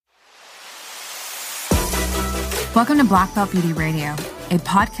Welcome to Black Belt Beauty Radio, a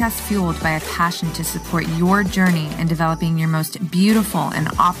podcast fueled by a passion to support your journey in developing your most beautiful and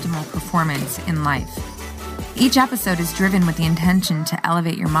optimal performance in life. Each episode is driven with the intention to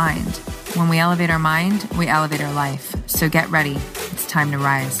elevate your mind. When we elevate our mind, we elevate our life. So get ready. It's time to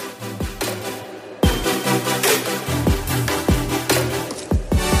rise.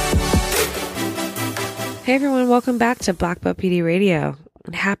 Hey everyone, welcome back to Black Belt Beauty Radio.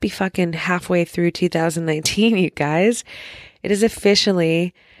 And happy fucking halfway through 2019, you guys. It is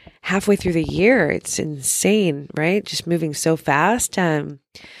officially halfway through the year. It's insane, right? Just moving so fast. On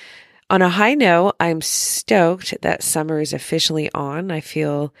a high note, I'm stoked that summer is officially on. I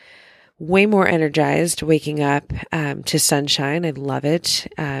feel way more energized waking up to sunshine. I love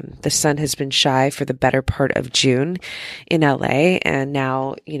it. The sun has been shy for the better part of June in LA, and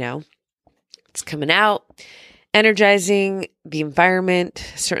now, it's coming out. Energizing the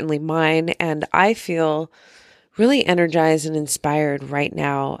environment, certainly mine, and I feel really energized and inspired right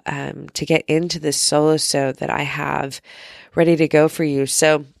now to get into this Solosode that I have ready to go for you.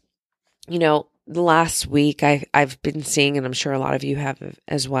 So, the last week I've been seeing, and I'm sure a lot of you have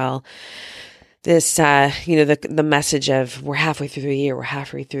as well, this, the message of we're halfway through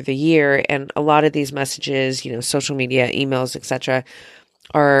the year, and a lot of these messages, social media, emails, etc.,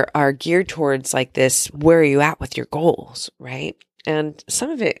 are geared towards like this, where are you at with your goals, right? And some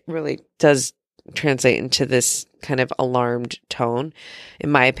of it really does translate into this kind of alarmed tone,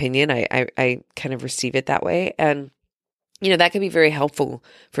 in my opinion. I kind of receive it that way. And, that can be very helpful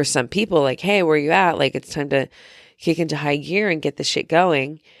for some people, like, hey, where are you at? Like, it's time to kick into high gear and get the shit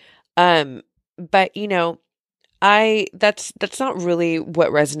going. But, that's not really what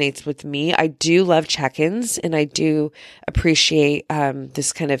resonates with me. I do love check-ins, and I do appreciate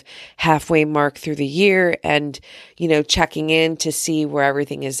this kind of halfway mark through the year and, checking in to see where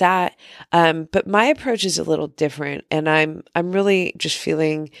everything is at. But my approach is a little different, and I'm really just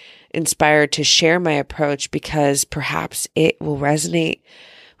feeling inspired to share my approach because perhaps it will resonate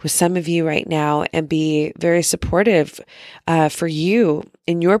with some of you right now and be very supportive for you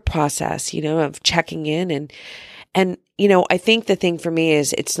in your process, of checking in. And I think the thing for me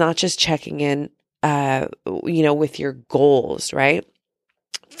is it's not just checking in, with your goals, right?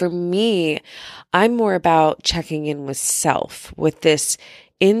 For me, I'm more about checking in with self, with this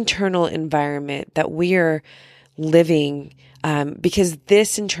internal environment that we are living, because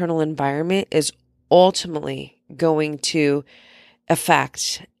this internal environment is ultimately going to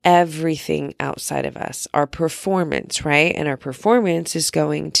affect everything outside of us, our performance, right? And our performance is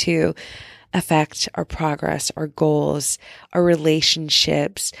going to affect our progress, our goals, our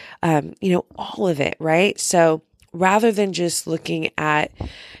relationships, all of it, right? So rather than just looking at,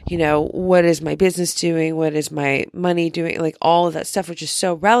 what is my business doing? What is my money doing? Like all of that stuff, which is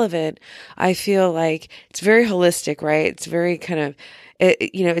so relevant, I feel like it's very holistic, right? It's very kind of,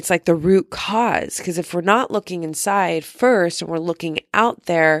 it's like the root cause. Because if we're not looking inside first and we're looking out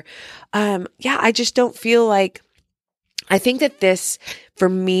there, I just don't feel like, I think that for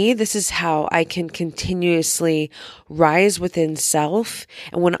me, this is how I can continuously rise within self.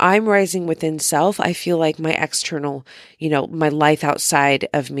 And when I'm rising within self, I feel like my external, my life outside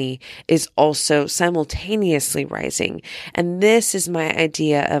of me is also simultaneously rising. And this is my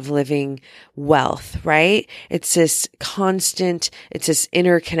idea of living wealth, right? It's this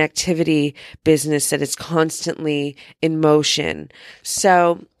interconnectivity business that is constantly in motion.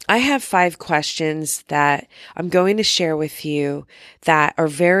 So I have 5 questions that I'm going to share with you that are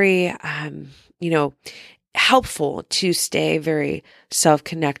very, helpful to stay very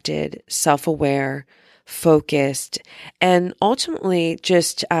self-connected, self-aware, focused, and ultimately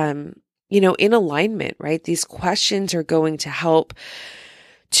just, in alignment, right? These questions are going to help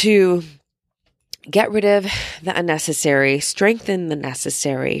to get rid of the unnecessary, strengthen the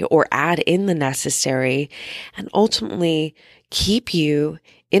necessary, or add in the necessary, and ultimately keep you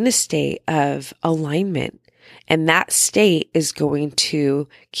in a state of alignment. And that state is going to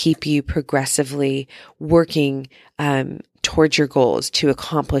keep you progressively working towards your goals, to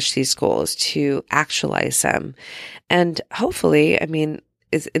accomplish these goals, to actualize them. And hopefully,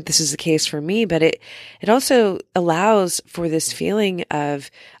 this is the case for me, but it also allows for this feeling of,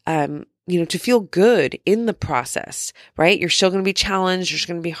 to feel good in the process, right? You're still going to be challenged. There's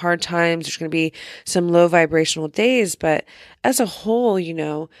going to be hard times. There's going to be some low vibrational days, but as a whole,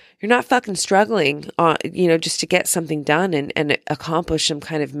 you're not fucking struggling on, just to get something done and accomplish some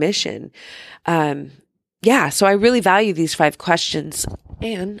kind of mission. So I really value these 5 questions,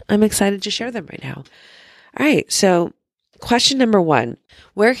 and I'm excited to share them right now. All right. So question number 1,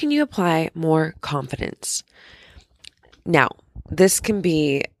 where can you apply more confidence? Now, this can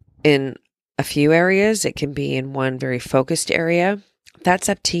be in a few areas. It can be in one very focused area. That's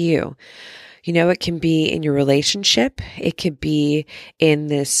up to you. It can be in your relationship. It could be in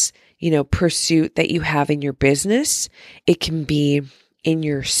this, pursuit that you have in your business. It can be in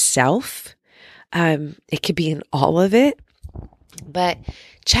yourself. It could be in all of it. But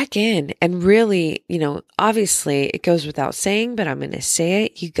check in and really, obviously it goes without saying, but I'm going to say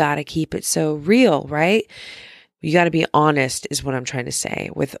it. You got to keep it so real, right? You got to be honest is what I'm trying to say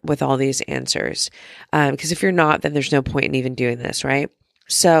with all these answers. Because if you're not, then there's no point in even doing this, right?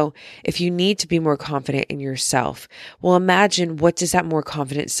 So if you need to be more confident in yourself, well, imagine, what does that more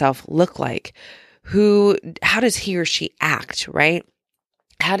confident self look like? How does he or she act, right?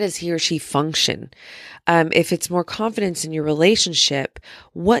 How does he or she function? If it's more confidence in your relationship,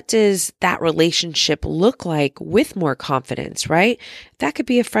 what does that relationship look like with more confidence, right? That could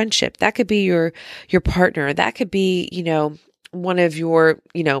be a friendship. That could be your partner. That could be, one of your,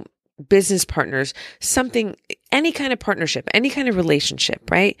 business partners, something, any kind of partnership, any kind of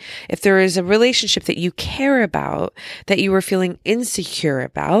relationship, right? If there is a relationship that you care about, that you are feeling insecure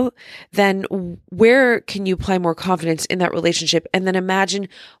about, then where can you apply more confidence in that relationship? And then imagine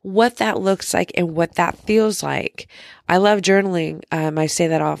what that looks like and what that feels like. I love journaling. I say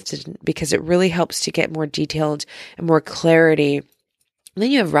that often because it really helps to get more detailed and more clarity. And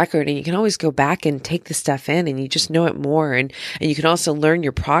then you have record, and you can always go back and take the stuff in, and you just know it more. And you can also learn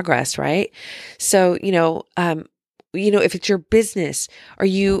your progress, right? So, if it's your business, do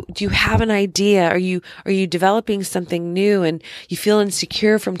you have an idea? Are you developing something new and you feel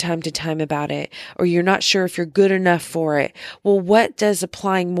insecure from time to time about it, or you're not sure if you're good enough for it? Well, what does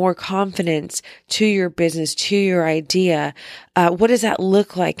applying more confidence to your business, to your idea, what does that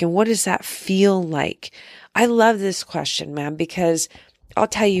look like? And what does that feel like? I love this question, man, because I'll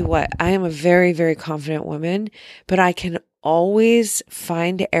tell you what, I am a very, very confident woman, but I can always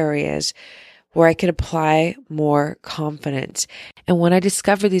find areas where I could apply more confidence. And when I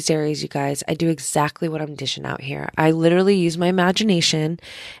discover these areas, you guys, I do exactly what I'm dishing out here. I literally use my imagination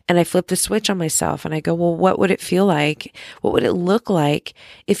and I flip the switch on myself and I go, well, what would it feel like? What would it look like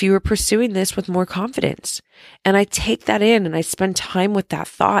if you were pursuing this with more confidence? And I take that in and I spend time with that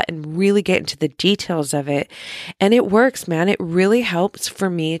thought and really get into the details of it. And it works, man. It really helps for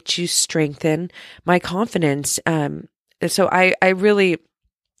me to strengthen my confidence. So I really,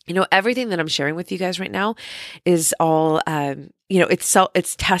 everything that I'm sharing with you guys right now is all,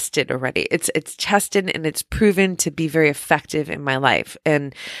 it's tested already. It's tested and it's proven to be very effective in my life.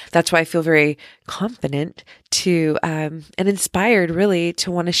 And that's why I feel very confident to, and inspired really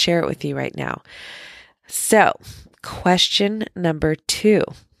to want to share it with you right now. So question number 2,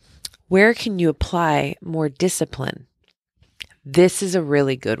 where can you apply more discipline? This is a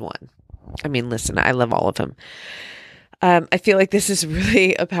really good one. I mean, listen, I love all of them. I feel like this is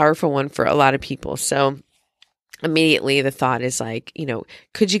really a powerful one for a lot of people. So immediately the thought is like,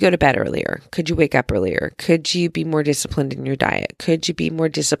 could you go to bed earlier? Could you wake up earlier? Could you be more disciplined in your diet? Could you be more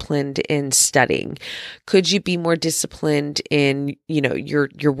disciplined in studying? Could you be more disciplined in, your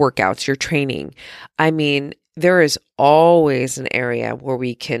workouts, your training? I mean, there is always an area where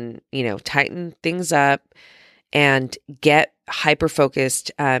we can, tighten things up and get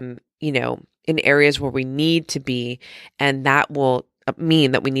hyper-focused, in areas where we need to be. And that will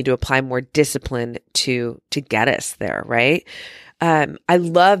mean that we need to apply more discipline to get us there, right? I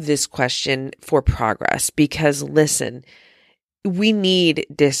love this question for progress because listen, we need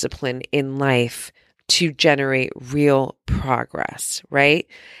discipline in life to generate real progress, right?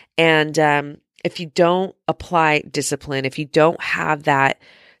 And if you don't apply discipline, if you don't have that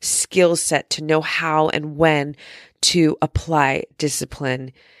skill set to know how and when to apply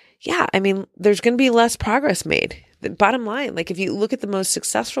discipline, there's going to be less progress made. The bottom line, like if you look at the most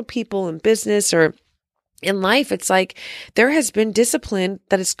successful people in business or in life, it's like there has been discipline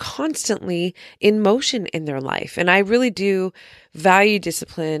that is constantly in motion in their life. And I really do value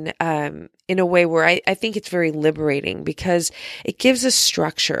discipline in a way where I think it's very liberating because it gives us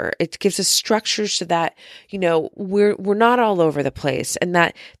structure. It gives us structure so that, we're not all over the place and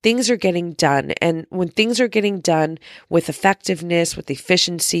that things are getting done. And when things are getting done with effectiveness, with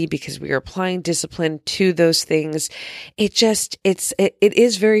efficiency, because we are applying discipline to those things, it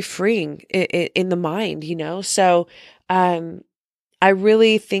is very freeing in the mind, So I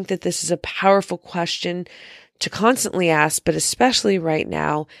really think that this is a powerful question to constantly ask, but especially right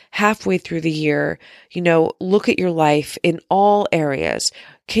now, halfway through the year, look at your life in all areas.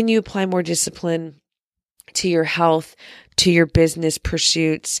 Can you apply more discipline to your health, to your business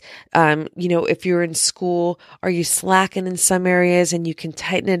pursuits? If you're in school, are you slacking in some areas and you can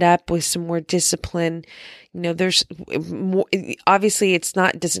tighten it up with some more discipline? There's more, obviously it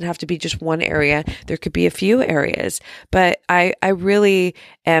doesn't have to be just one area. There could be a few areas, but I really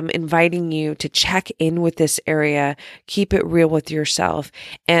am inviting you to check in with this area, keep it real with yourself.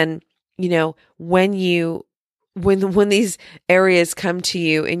 And, when these areas come to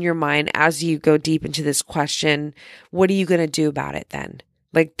you in your mind, as you go deep into this question, what are you going to do about it then?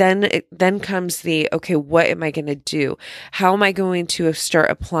 Like then comes okay, what am I going to do? How am I going to start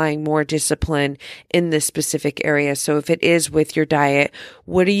applying more discipline in this specific area? So if it is with your diet,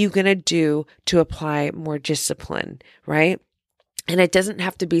 what are you going to do to apply more discipline, right? And it doesn't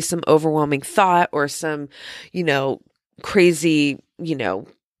have to be some overwhelming thought or some, crazy,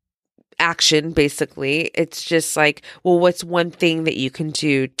 action, basically. It's just like, well, what's one thing that you can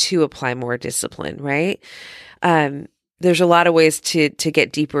do to apply more discipline, right? There's a lot of ways to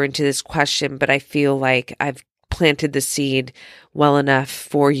get deeper into this question, but I feel like I've planted the seed well enough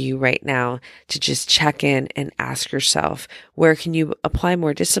for you right now to just check in and ask yourself, where can you apply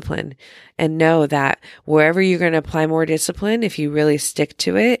more discipline? And know that wherever you're going to apply more discipline, if you really stick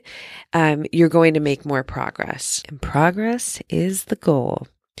to it, you're going to make more progress. And progress is the goal.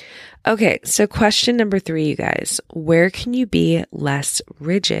 Okay, so question number 3, you guys. Where can you be less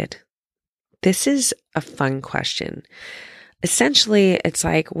rigid? This is a fun question. Essentially, it's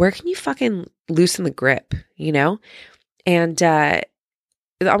like, where can you fucking loosen the grip, And I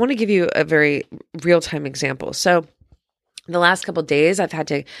want to give you a very real-time example. So the last couple of days, I've had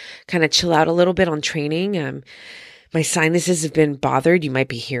to kind of chill out a little bit on training. My sinuses have been bothered. You might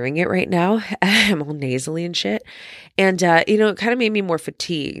be hearing it right now. I'm all nasally and shit. And, it kind of made me more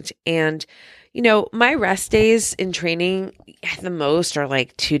fatigued. And, my rest days in training at the most are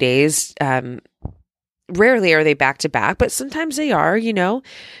like 2 days. Rarely are they back to back, but sometimes they are,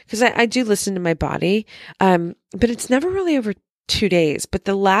 because I do listen to my body. But it's never really over 2 days. But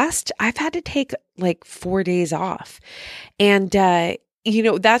I've had to take like 4 days off. And,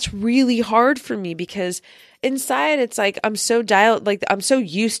 that's really hard for me because inside it's like, I'm so dialed, like I'm so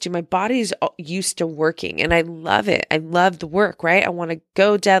used to, my body's used to working and I love it. I love the work, right? I want to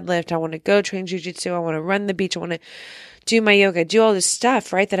go deadlift. I want to go train jujitsu. I want to run the beach. I want to do my yoga, do all this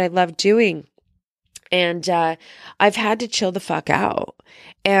stuff, right? That I love doing. And I've had to chill the fuck out.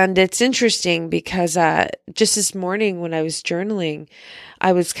 And it's interesting because just this morning when I was journaling,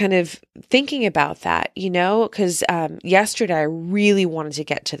 I was kind of thinking about that, because yesterday I really wanted to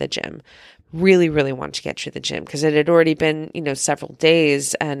get to the gym. Really, really wanted to get to the gym because it had already been, several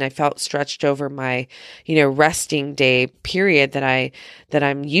days and I felt stretched over my, resting day period that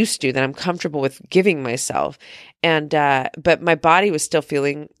I'm used to, that I'm comfortable with giving myself. And, but my body was still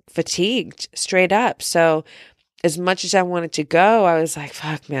feeling fatigued straight up. So as much as I wanted to go, I was like,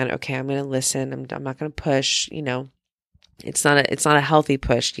 fuck man. Okay. I'm going to listen. I'm not going to push, it's not a healthy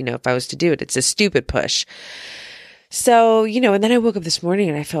push. If I was to do it, it's a stupid push. So, and then I woke up this morning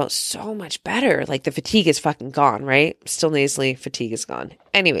and I felt so much better. Like the fatigue is fucking gone, right? Still nasally, fatigue is gone.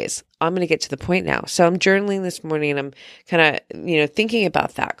 Anyways, I'm going to get to the point now. So I'm journaling this morning and I'm kind of, thinking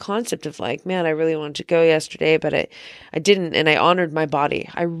about that concept of like, man, I really wanted to go yesterday, but I didn't. And I honored my body.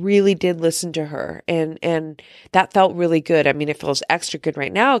 I really did listen to her. And that felt really good. I mean, it feels extra good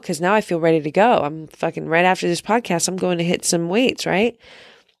right now because now I feel ready to go. I'm fucking right after this podcast, I'm going to hit some weights, right?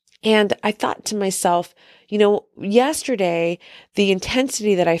 And I thought to myself, yesterday, the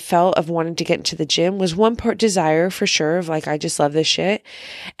intensity that I felt of wanting to get into the gym was one part desire for sure, of like, I just love this shit.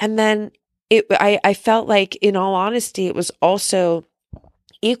 And then I felt like, in all honesty, it was also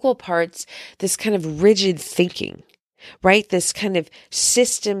equal parts this kind of rigid thinking, right? This kind of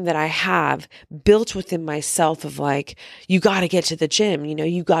system that I have built within myself of like, you got to get to the gym,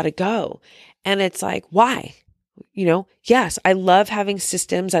 you got to go. And it's like, why? Yes, I love having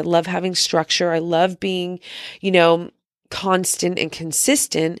systems. I love having structure. I love being, constant and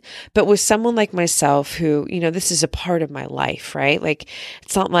consistent. But with someone like myself who, this is a part of my life, right? Like,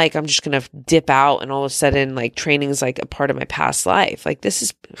 it's not like I'm just going to dip out and all of a sudden like training is like a part of my past life. Like, this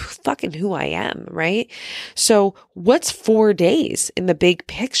is fucking who I am, right? So what's 4 days in the big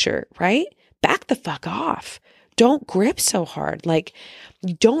picture, right? Back the fuck off. Don't grip so hard. Like,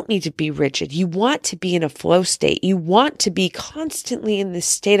 you don't need to be rigid. You want to be in a flow state. You want to be constantly in this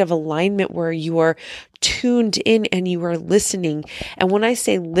state of alignment where you are tuned in and you are listening. And when I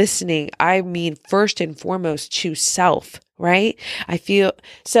say listening, I mean first and foremost to self, right? I feel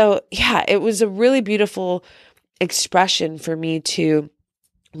so, yeah, it was a really beautiful expression for me to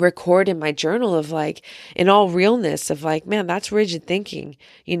record in my journal of like, in all realness of like, man, that's rigid thinking,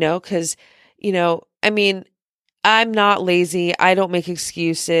 because, I mean, I'm not lazy. I don't make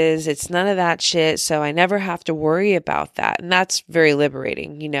excuses. It's none of that shit. So I never have to worry about that. And that's very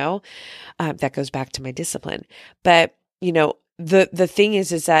liberating, that goes back to my discipline. But, the thing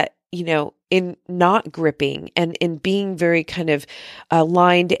is that, in not gripping and in being very kind of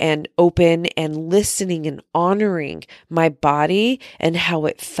aligned and open and listening and honoring my body and how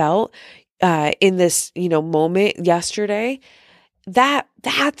it felt in this, moment yesterday,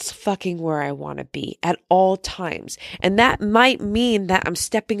 that's fucking where I want to be at all times. And that might mean that I'm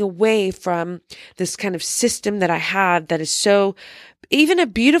stepping away from this kind of system that I have that is so, even a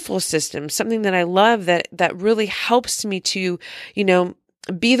beautiful system, something that I love that really helps me to,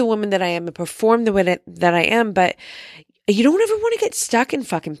 be the woman that I am and perform the way that I am. But you don't ever want to get stuck in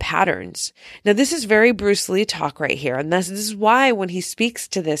fucking patterns. Now, this is very Bruce Lee talk right here. And this is why when he speaks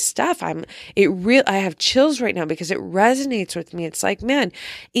to this stuff, I have chills right now because it resonates with me. It's like, man,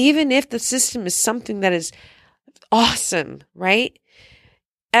 even if the system is something that is awesome, right?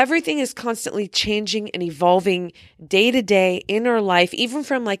 Everything is constantly changing and evolving day to day in our life, even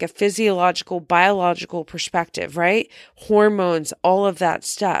from like a physiological, biological perspective, right? Hormones, all of that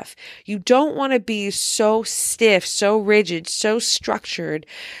stuff. You don't want to be so stiff, so rigid, so structured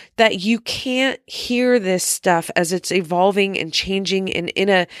that you can't hear this stuff as it's evolving and changing and in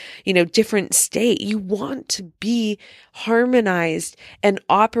a, different state. You want to be harmonized and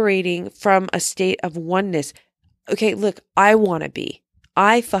operating from a state of oneness. Okay, look, I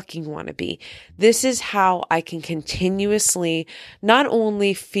fucking want to be. This is how I can continuously not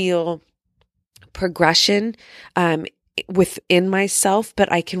only feel progression within myself, but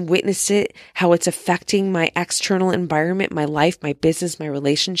I can witness it, how it's affecting my external environment, my life, my business, my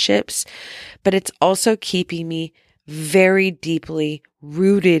relationships. But it's also keeping me very deeply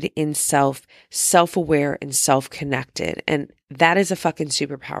rooted in self-aware and self-connected. And that is a fucking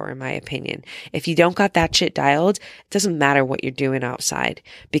superpower in my opinion. If you don't got that shit dialed, it doesn't matter what you're doing outside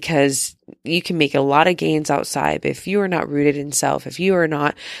because you can make a lot of gains outside. But if you are not rooted in self, if you are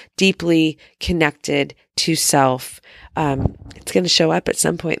not deeply connected to self, it's going to show up at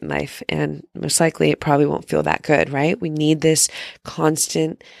some point in life. And most likely it probably won't feel that good, right? We need this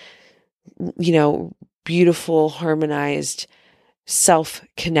constant, beautiful, harmonized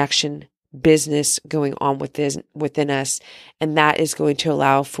self-connection business going on within us. And that is going to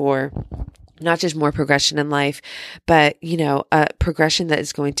allow for not just more progression in life, but, a progression that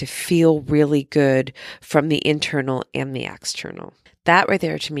is going to feel really good from the internal and the external. That right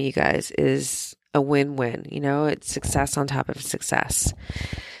there to me, you guys, is a win-win. It's success on top of success.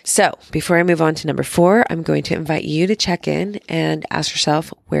 So before I move on to number 4, I'm going to invite you to check in and ask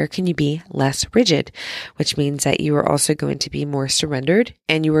yourself, where can you be less rigid? Which means that you are also going to be more surrendered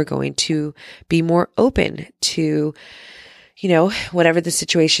and you are going to be more open to, whatever the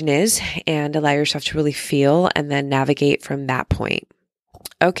situation is and allow yourself to really feel and then navigate from that point.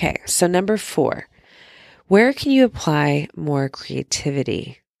 Okay. So number 4, where can you apply more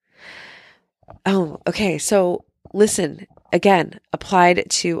creativity? Oh, okay. So listen, again, applied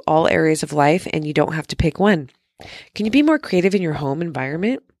to all areas of life and you don't have to pick one. Can you be more creative in your home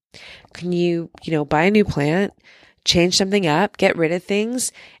environment? Can you, buy a new plant, change something up, get rid of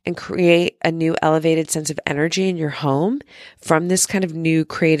things and create a new elevated sense of energy in your home from this kind of new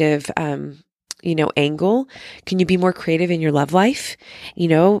creative, angle? Can you be more creative in your love life?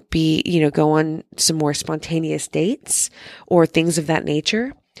 Go on some more spontaneous dates or things of that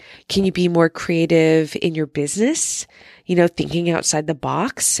nature? Can you be more creative in your business? Thinking outside the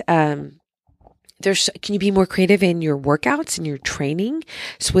box. Can you be more creative in your workouts and your training?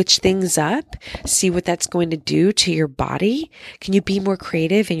 Switch things up. See what that's going to do to your body. Can you be more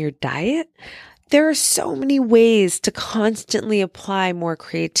creative in your diet? There are so many ways to constantly apply more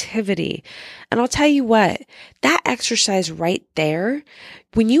creativity. And I'll tell you what, that exercise right there,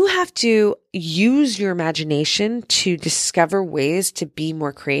 when you have to use your imagination to discover ways to be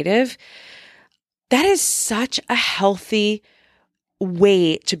more creative, that is such a healthy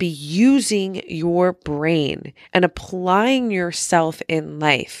way to be using your brain and applying yourself in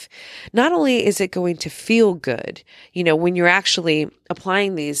life. Not only is it going to feel good, when you're actually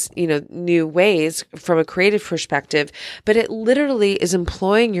applying these, new ways from a creative perspective, but it literally is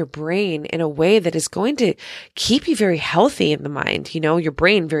employing your brain in a way that is going to keep you very healthy in the mind, your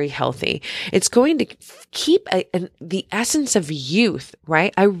brain very healthy. It's going to keep the essence of youth,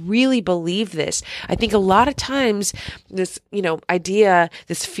 right? I really believe this. I think a lot of times this, idea,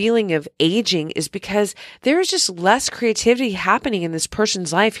 this feeling of aging is because there is just less creativity happening in this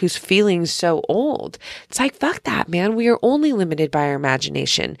person's life who's feeling so old. It's like, fuck that, man. We are only limited by our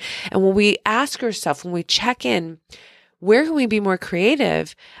imagination. And when we ask ourselves, when we check in where can we be more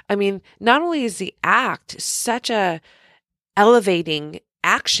creative? I mean, not only is the act such a elevating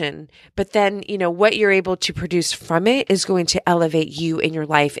action, but then, what you're able to produce from it is going to elevate you in your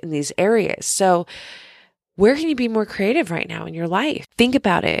life in these areas. So where can you be more creative right now in your life? Think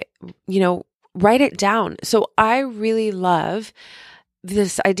about it, write it down. So I really love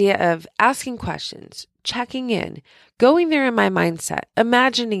this idea of asking questions, checking in, going there in my mindset,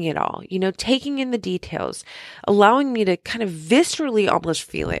 imagining it all, taking in the details, allowing me to kind of viscerally almost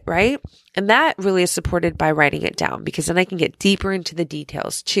feel it, right? And that really is supported by writing it down, because then I can get deeper into the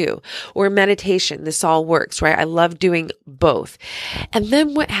details too. Or meditation, this all works, right? I love doing both. And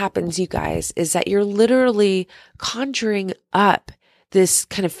then what happens, you guys, is that you're literally conjuring up this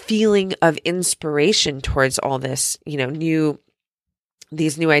kind of feeling of inspiration towards all this,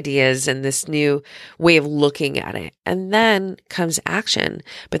 these new ideas and this new way of looking at it. And then comes action.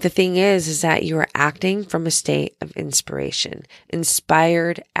 But the thing is that you are acting from a state of inspiration,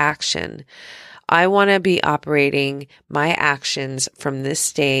 inspired action. I want to be operating my actions from this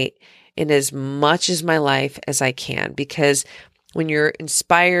state in as much as my life as I can, because when you're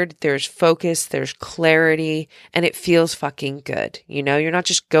inspired, there's focus, there's clarity, and it feels fucking good. You're not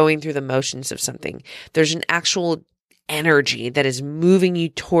just going through the motions of something. There's an actual energy that is moving you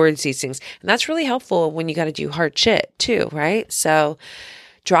towards these things. And that's really helpful when you got to do hard shit too, right? So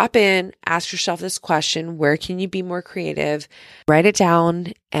drop in, ask yourself this question: where can you be more creative? Write it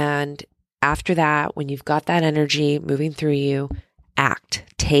down. And after that, when you've got that energy moving through you, act,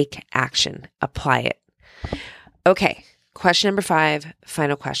 take action, apply it. Okay. Question number 5,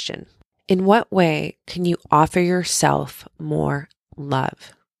 final question. In what way can you offer yourself more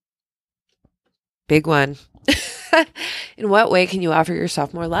love? Big one. In what way can you offer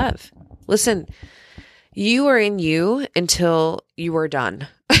yourself more love? Listen, you are in you until you are done.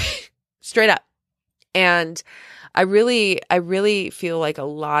 Straight up. And I really feel like a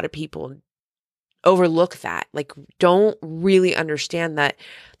lot of people overlook that, like don't really understand that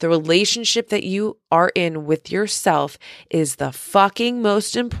the relationship that you are in with yourself is the fucking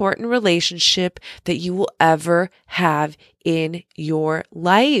most important relationship that you will ever have in your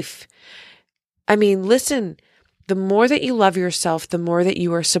life. I mean, listen, the more that you love yourself, the more that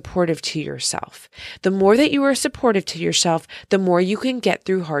you are supportive to yourself. The more that you are supportive to yourself, the more you can get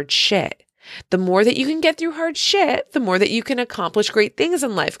through hard shit. The more that you can get through hard shit, the more that you can accomplish great things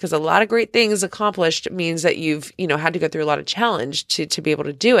in life, because a lot of great things accomplished means that you've, had to go through a lot of challenge to be able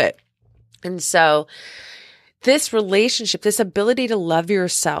to do it. And so this relationship, this ability to love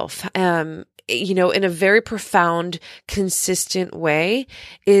yourself, in a very profound, consistent way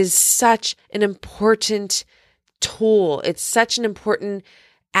is such an important tool. It's such an important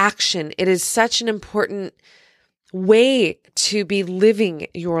action. It is such an important way to be living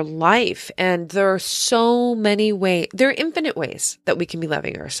your life. And there are so many ways, there are infinite ways that we can be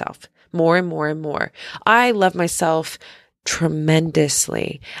loving ourselves more and more and more. I love myself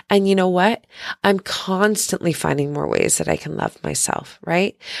tremendously. And you know what? I'm constantly finding more ways that I can love myself,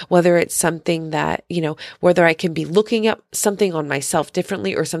 right? Whether it's something that, whether I can be looking up something on myself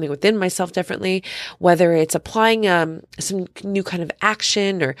differently or something within myself differently, whether it's applying some new kind of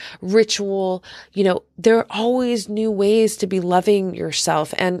action or ritual, there are always new ways to be loving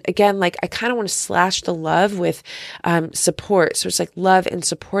yourself. And again, I kind of want to slash the love with support. So it's like love and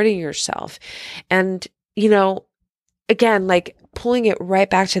supporting yourself. And, again, pulling it right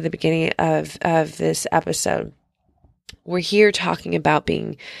back to the beginning of this episode, we're here talking about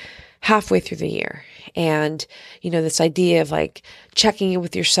being halfway through the year. And, this idea of checking in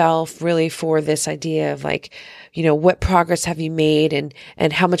with yourself really for this idea of what progress have you made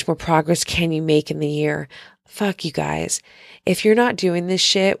and how much more progress can you make in the year? Fuck you guys. If you're not doing this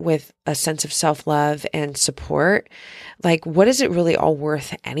shit with a sense of self-love and support, what is it really all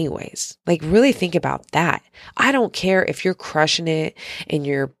worth anyways? Really think about that. I don't care if you're crushing it in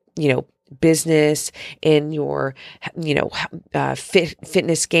your, business, in your,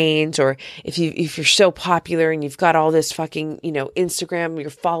 fitness gains, or if you're so popular and you've got all this fucking, Instagram you're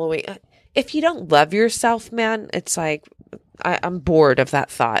following. If you don't love yourself, man, it's I'm bored of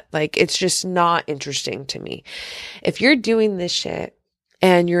that thought. It's just not interesting to me. If you're doing this shit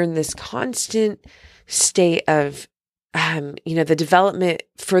and you're in this constant state of, the development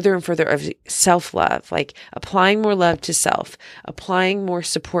further and further of self-love, applying more love to self, applying more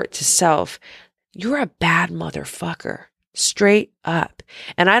support to self, you're a bad motherfucker. Straight up.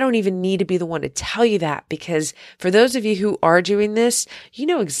 And I don't even need to be the one to tell you that, because for those of you who are doing this, you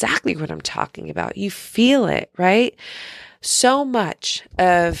know exactly what I'm talking about. You feel it, right? So much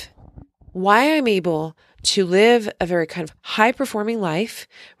of why I'm able to live a very kind of high performing life,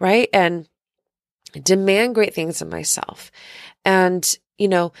 right? And demand great things of myself and,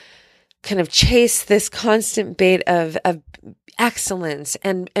 kind of chase this constant bait of excellence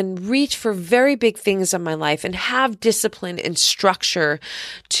and reach for very big things in my life and have discipline and structure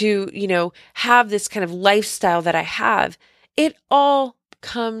to, have this kind of lifestyle that I have, it all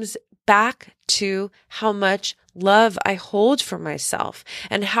comes back to how much love I hold for myself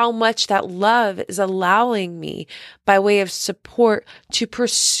and how much that love is allowing me by way of support to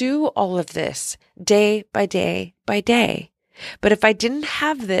pursue all of this day by day by day. But if I didn't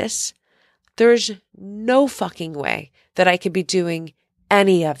have this, there's no fucking way that I could be doing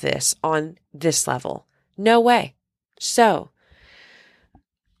any of this on this level. No way. So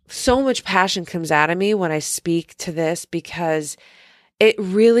much passion comes out of me when I speak to this because it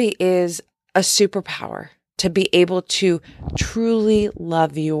really is a superpower to be able to truly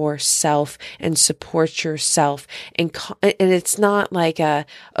love yourself and support yourself. And it's not like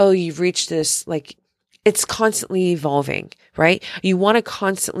you've reached this, like it's constantly evolving, right? You want to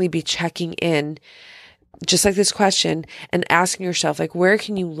constantly be checking in, just like this question, and asking yourself, like, where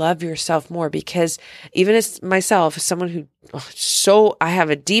can you love yourself more? Because even as myself, as someone who, I have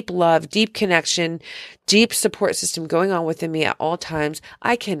a deep love, deep connection, deep support system going on within me at all times,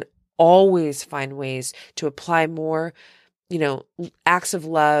 I can always find ways to apply more, acts of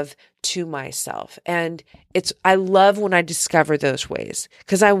love to myself. And I love when I discover those ways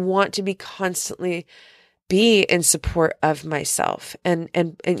because I want to be constantly be in support of myself and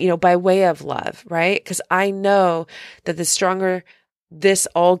by way of love, right? Because I know that the stronger this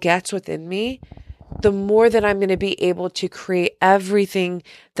all gets within me, the more that I'm going to be able to create everything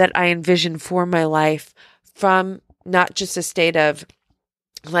that I envision for my life from not just a state of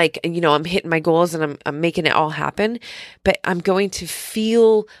like, I'm hitting my goals and I'm making it all happen, but I'm going to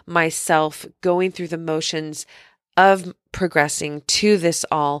feel myself going through the motions of progressing to this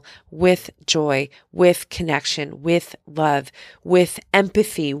all with joy, with connection, with love, with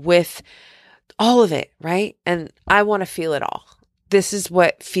empathy, with all of it, right? And I want to feel it all. This is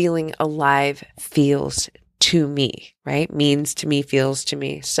what feeling alive feels to me, right? Means to me, feels to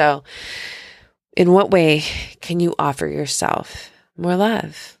me. So in what way can you offer yourself more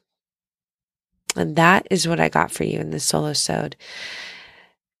love? And that is what I got for you in this Solosode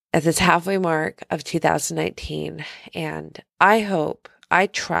at this halfway mark of 2019. And I hope, I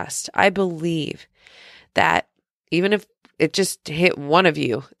trust, I believe that even if it just hit one of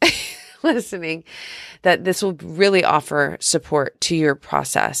you listening, that this will really offer support to your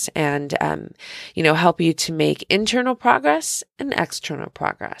process and, help you to make internal progress and external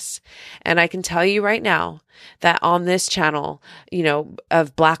progress. And I can tell you right now that on this channel,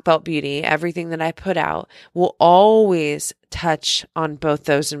 of Black Belt Beauty, everything that I put out will always touch on both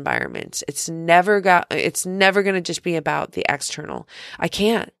those environments. It's never going to just be about the external. I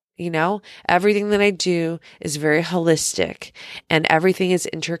can't. Everything that I do is very holistic and everything is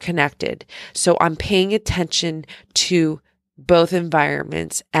interconnected. So I'm paying attention to both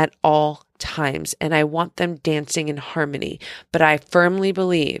environments at all times, and I want them dancing in harmony. But I firmly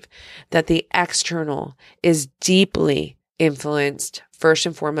believe that the external is deeply influenced first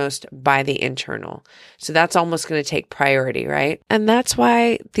and foremost by the internal. So that's almost going to take priority, right? And that's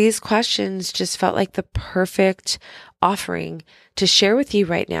why these questions just felt like the perfect offering to share with you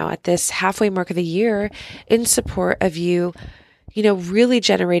right now at this halfway mark of the year in support of you, really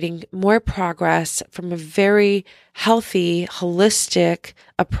generating more progress from a very healthy, holistic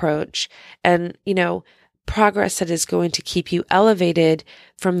approach and, progress that is going to keep you elevated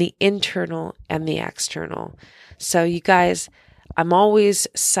from the internal and the external. So you guys, I'm always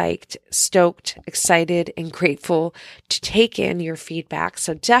psyched, stoked, excited, and grateful to take in your feedback.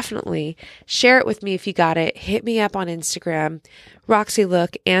 So definitely share it with me if you got it. Hit me up on Instagram, Roxy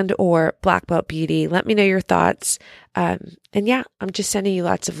Look and or Black Belt Beauty. Let me know your thoughts. And yeah, I'm just sending you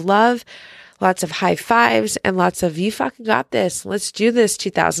lots of love, lots of high fives, and lots of you fucking got this. Let's do this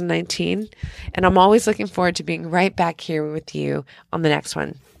 2019. And I'm always looking forward to being right back here with you on the next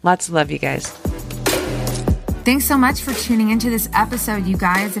one. Lots of love, you guys. Thanks so much for tuning into this episode, you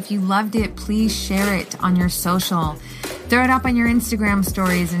guys. If you loved it, please share it on your social. Throw it up on your Instagram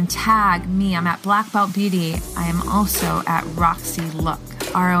stories and tag me. I'm at Black Belt Beauty. I am also at Roxy Look,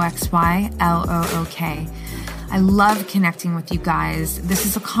 RoxyLook. I love connecting with you guys. This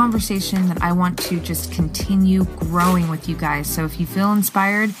is a conversation that I want to just continue growing with you guys. So if you feel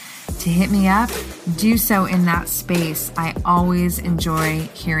inspired, to hit me up, do so in that space. I always enjoy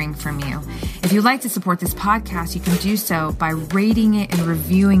hearing from you. If you'd like to support this podcast, you can do so by rating it and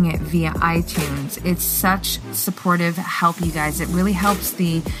reviewing it via iTunes. It's such supportive help, you guys. It really helps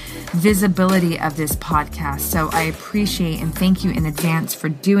the visibility of this podcast. So I appreciate and thank you in advance for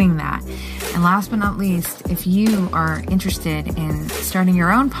doing that. And last but not least, if you are interested in starting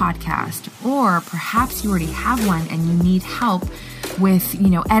your own podcast, or perhaps you already have one and you need help with,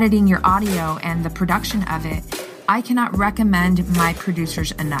 editing your audio and the production of it, I cannot recommend my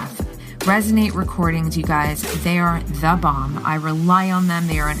producers enough. Resonate Recordings, you guys, they are the bomb. I rely on them.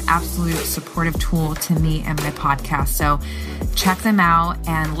 They are an absolute supportive tool to me and my podcast. So check them out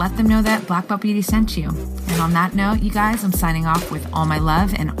and let them know that Black Belt Beauty sent you. And on that note, you guys, I'm signing off with all my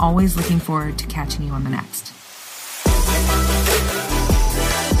love and always looking forward to catching you on the next.